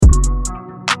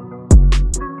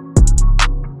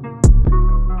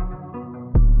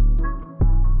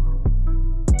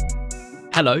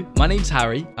Hello, my name's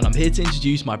Harry, and I'm here to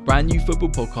introduce my brand new football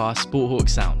podcast, Sporthawk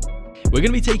Sound. We're going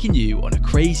to be taking you on a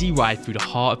crazy ride through the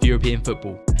heart of European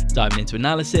football, diving into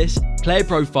analysis, player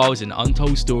profiles, and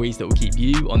untold stories that will keep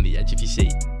you on the edge of your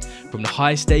seat. From the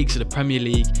high stakes of the Premier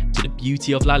League to the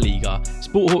beauty of La Liga,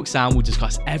 Sporthawk Sound will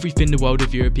discuss everything the world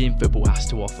of European football has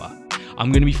to offer.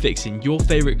 I'm going to be fixing your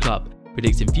favourite club,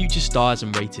 predicting future stars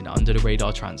and rating under the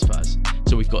radar transfers.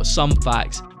 So we've got some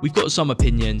facts, we've got some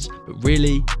opinions, but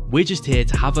really, we're just here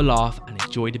to have a laugh and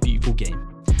enjoy the beautiful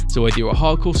game. So whether you're a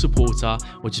hardcore supporter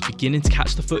or just beginning to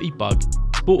catch the footy bug,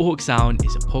 Sporthawk Sound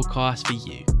is a podcast for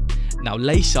you. Now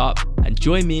lace up and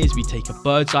join me as we take a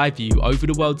bird's eye view over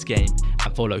the world's game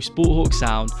and follow Sporthawk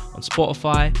Sound on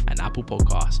Spotify and Apple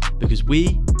Podcasts, because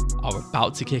we are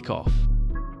about to kick off.